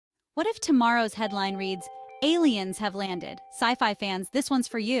What if tomorrow's headline reads, "Aliens have landed"? Sci-fi fans, this one's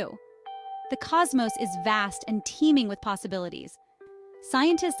for you. The cosmos is vast and teeming with possibilities.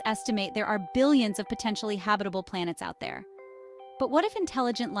 Scientists estimate there are billions of potentially habitable planets out there. But what if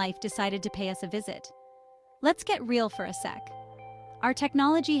intelligent life decided to pay us a visit? Let's get real for a sec. Our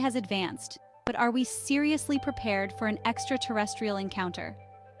technology has advanced, but are we seriously prepared for an extraterrestrial encounter?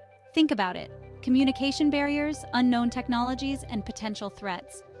 Think about it. Communication barriers, unknown technologies, and potential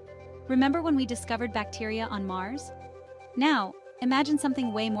threats. Remember when we discovered bacteria on Mars? Now, imagine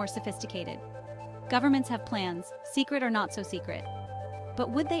something way more sophisticated. Governments have plans, secret or not so secret. But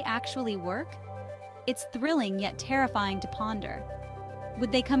would they actually work? It's thrilling yet terrifying to ponder.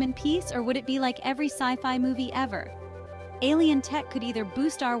 Would they come in peace, or would it be like every sci-fi movie ever? Alien tech could either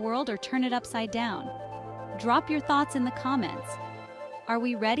boost our world or turn it upside down. Drop your thoughts in the comments. Are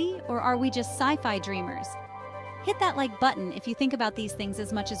we ready, or are we just sci-fi dreamers? Hit that like button if you think about these things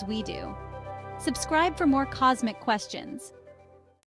as much as we do. Subscribe for more cosmic questions.